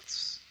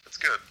 It's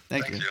good.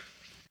 Thank you.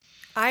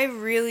 I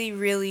really,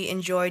 really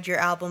enjoyed your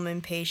album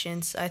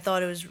Impatience. I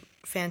thought it was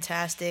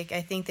fantastic.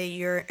 I think that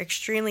you're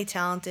extremely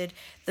talented.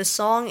 The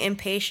song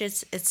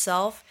Impatience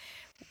itself,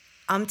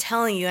 I'm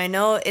telling you, I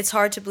know it's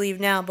hard to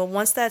believe now, but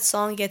once that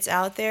song gets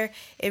out there,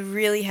 it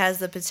really has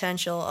the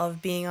potential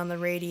of being on the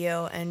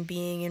radio and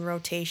being in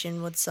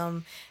rotation with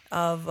some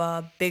of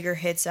bigger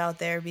hits out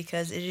there,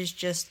 because it is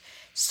just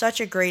such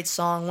a great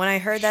song. When I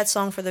heard that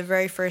song for the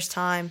very first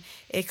time,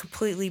 it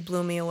completely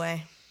blew me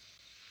away.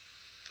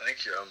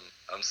 Thank you.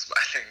 I'm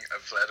smiling. I'm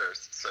flattered.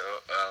 So,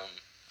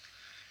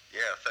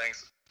 yeah,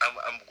 thanks.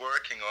 I'm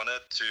working on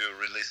it to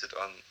release it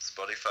on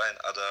Spotify and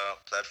other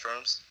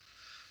platforms.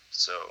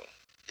 So,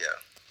 yeah.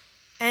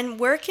 And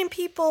where can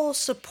people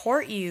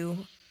support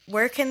you?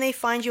 Where can they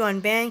find you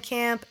on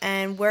Bandcamp,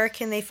 and where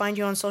can they find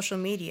you on social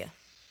media?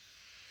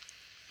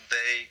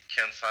 They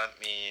can find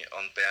me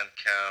on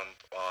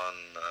Bandcamp on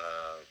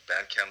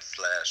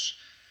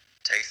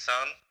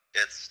Bandcamp/Taysan.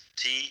 It's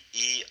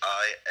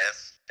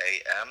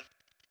TEISAM.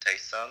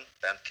 Taysan,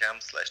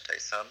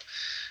 Bandcamp/Taysan,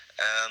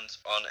 and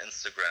on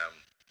Instagram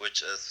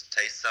which is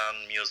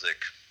Taysan Music.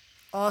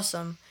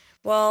 Awesome.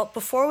 Well,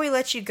 before we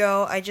let you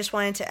go, I just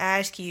wanted to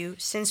ask you,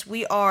 since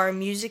we are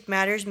Music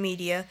Matters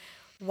Media,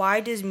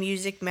 why does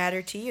music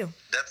matter to you?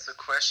 That's the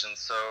question.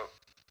 So,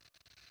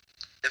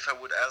 if I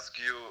would ask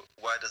you,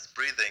 why does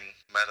breathing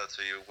matter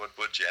to you, what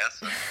would you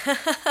answer?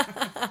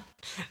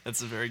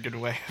 That's a very good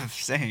way of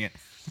saying it.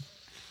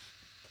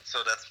 So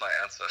that's my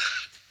answer.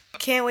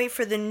 Can't wait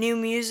for the new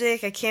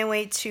music. I can't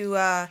wait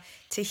to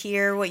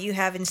hear what you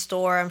have in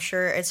store. I'm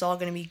sure it's all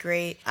going to be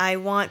great. I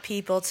want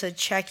people to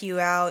check you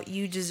out.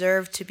 You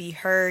deserve to be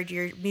heard.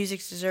 Your music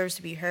deserves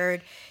to be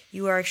heard.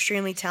 You are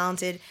extremely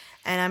talented,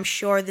 and I'm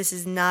sure this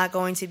is not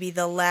going to be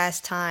the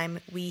last time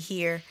we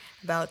hear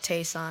about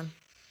Taysan.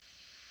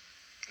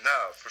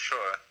 No, for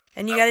sure.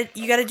 And you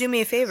gotta do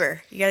me a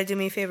favor. You gotta do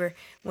me a favor.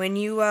 When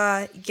you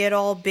get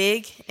all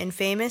big and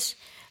famous,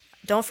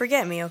 don't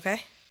forget me,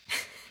 okay?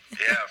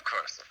 Yeah, of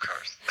course.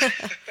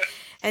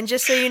 And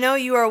just so you know,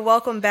 you are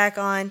welcome back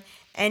on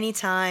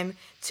anytime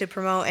to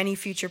promote any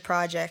future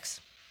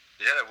projects.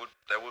 Yeah,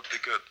 that would be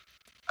good.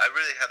 I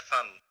really had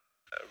fun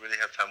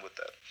with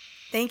that.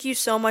 Thank you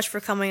so much for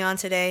coming on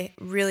today.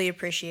 Really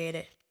appreciate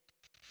it.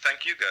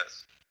 Thank you,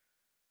 guys.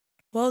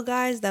 Well,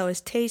 guys, that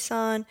was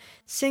Taysan,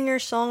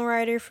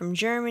 singer-songwriter from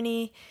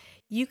Germany.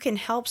 You can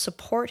help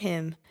support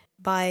him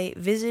by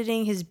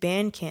visiting his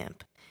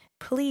Bandcamp.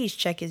 Please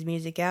check his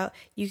music out.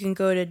 You can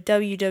go to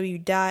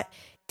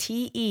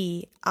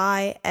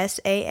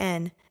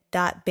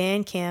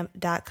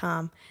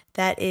www.teisan.bandcamp.com.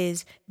 That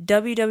is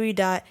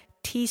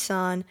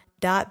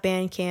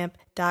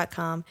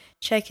www.taysan.bandcamp.com.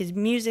 Check his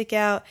music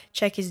out.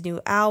 Check his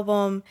new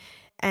album.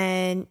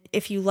 And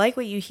if you like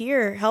what you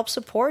hear, help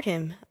support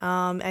him.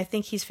 I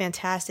think he's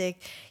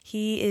fantastic.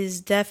 He is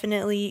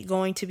definitely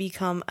going to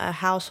become a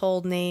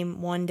household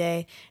name one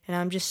day. And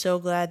I'm just so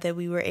glad that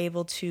we were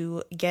able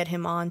to get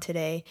him on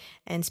today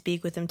and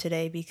speak with him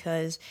today,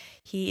 because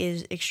he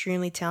is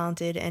extremely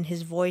talented and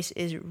his voice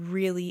is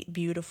really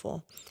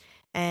beautiful.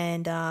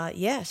 And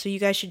so you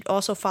guys should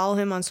also follow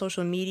him on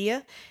social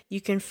media.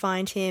 You can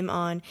find him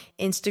on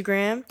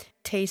Instagram,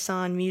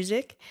 Taysan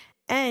Music.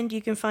 And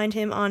you can find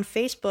him on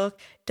Facebook,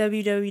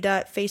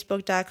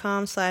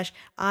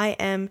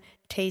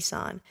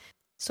 www.facebook.com/IamTaysan.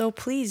 So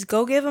please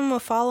go give him a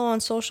follow on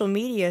social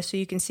media so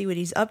you can see what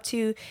he's up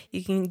to.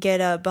 You can get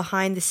a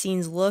behind the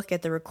scenes look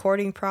at the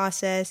recording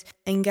process.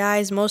 And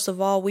guys, most of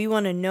all, we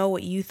want to know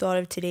what you thought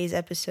of today's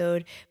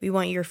episode. We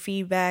want your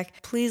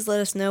feedback. Please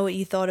let us know what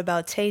you thought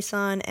about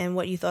Taysan and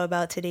what you thought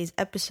about today's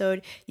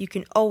episode. You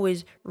can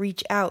always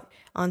reach out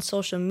on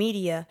social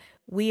media.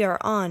 We are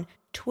on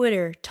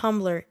Twitter,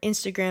 Tumblr,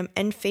 Instagram,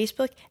 and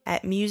Facebook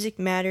at Music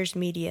Matters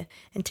Media.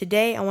 And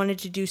today I wanted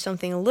to do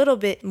something a little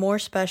bit more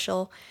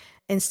special.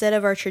 Instead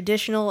of our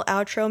traditional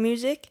outro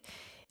music,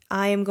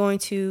 I am going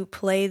to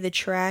play the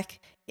track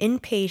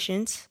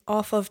Impatience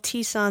off of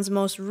Taysan's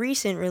most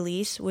recent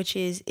release, which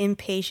is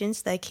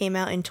Impatience, that came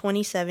out in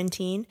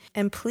 2017.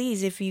 And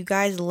please, if you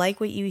guys like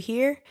what you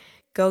hear,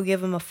 go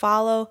give him a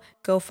follow,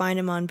 go find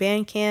him on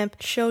Bandcamp,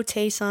 show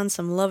Taysan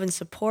some love and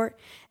support,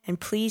 and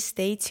please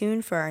stay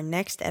tuned for our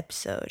next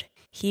episode.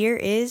 Here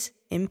is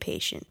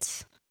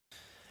Impatience.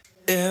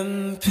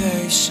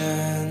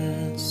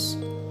 Impatience,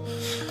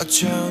 I'll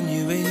drown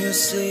you in your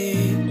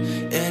sleep,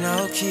 and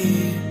I'll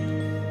keep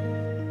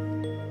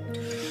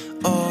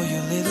all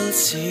your little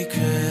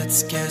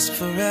secrets guessed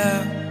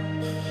forever.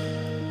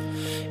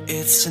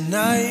 It's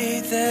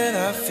tonight that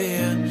I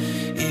fear,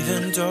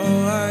 even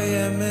though I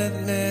am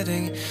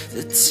admitting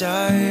the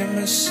time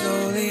is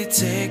slowly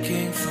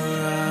taking for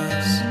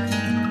us.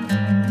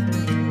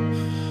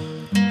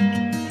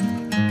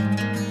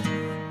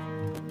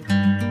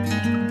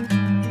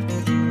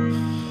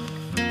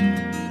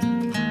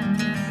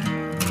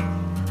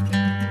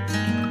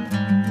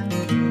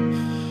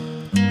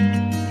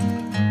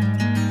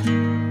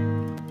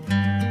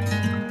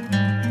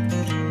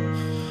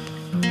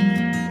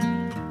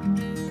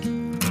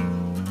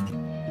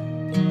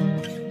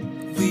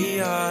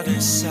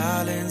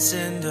 Silence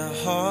in the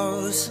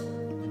halls.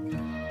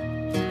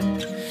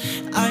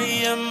 I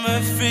am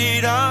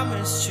afraid I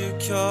missed your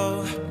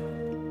call.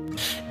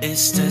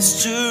 Is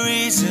this the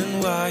reason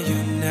why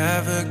you're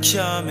never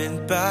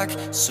coming back?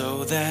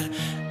 So that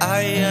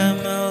I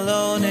am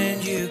alone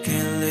and you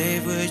can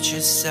live with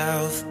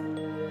yourself.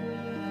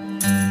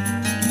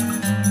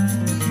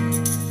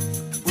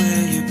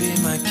 Will you be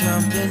my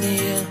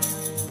company?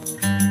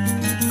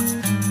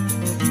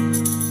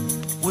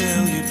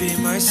 Will you be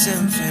my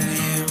symphony?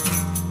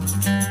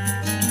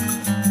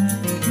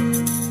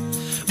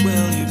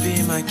 Will you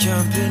be my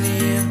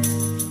company?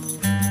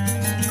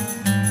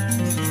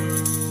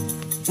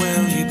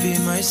 Will you be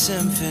my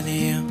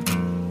symphony?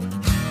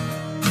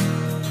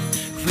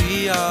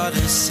 We are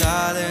the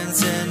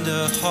silence in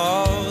the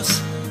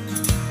halls.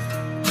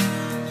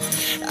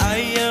 I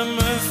am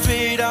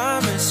afraid I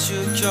missed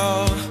your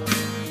call.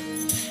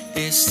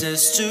 Is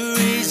this the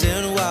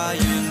reason why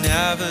you're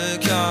never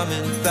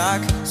coming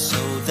back? So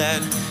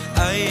that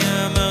I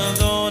am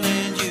alone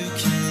and you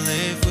can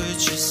live with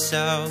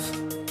yourself.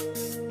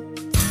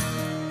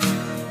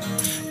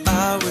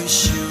 I wish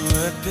you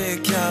would would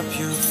pick up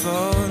your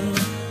phone.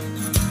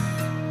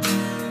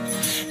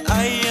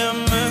 I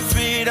am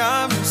afraid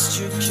I missed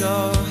your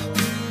call.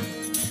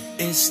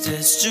 Is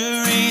this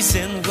the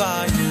reason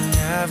why you're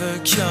never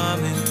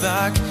coming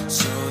back?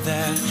 So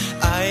that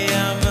I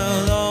am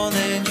alone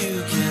and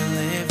you can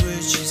live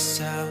with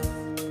yourself.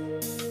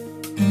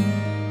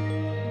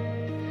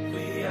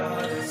 We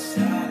are the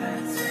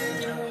silence in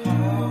the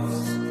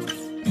halls.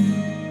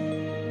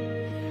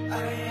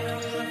 I am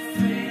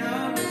afraid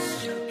I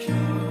missed your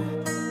call.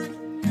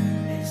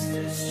 Is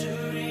this the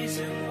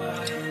reason why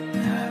you're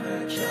never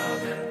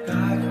coming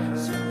back?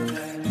 So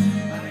that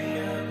I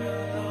am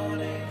alone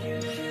and you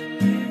can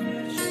live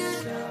with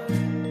yourself.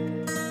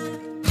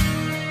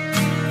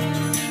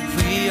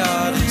 We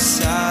are the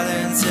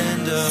silence in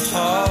the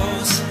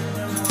halls.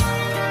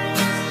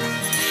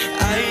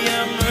 I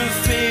am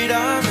afraid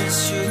I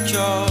missed your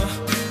call.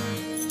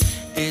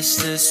 Is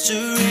this the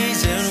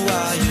reason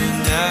why you're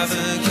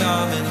never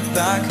coming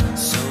back?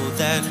 So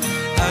that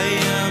I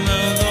am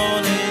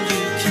alone and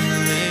you can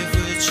live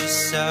with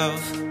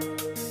yourself.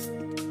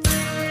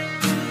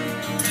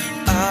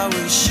 I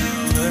wish you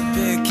would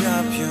pick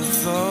up your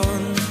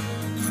phone.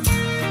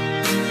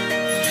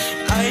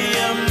 I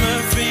am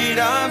afraid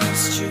I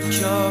missed your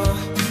call.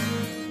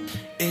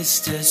 Is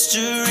this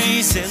the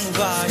reason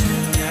why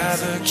you're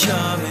never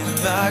coming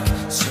back?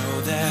 So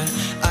that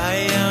I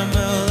am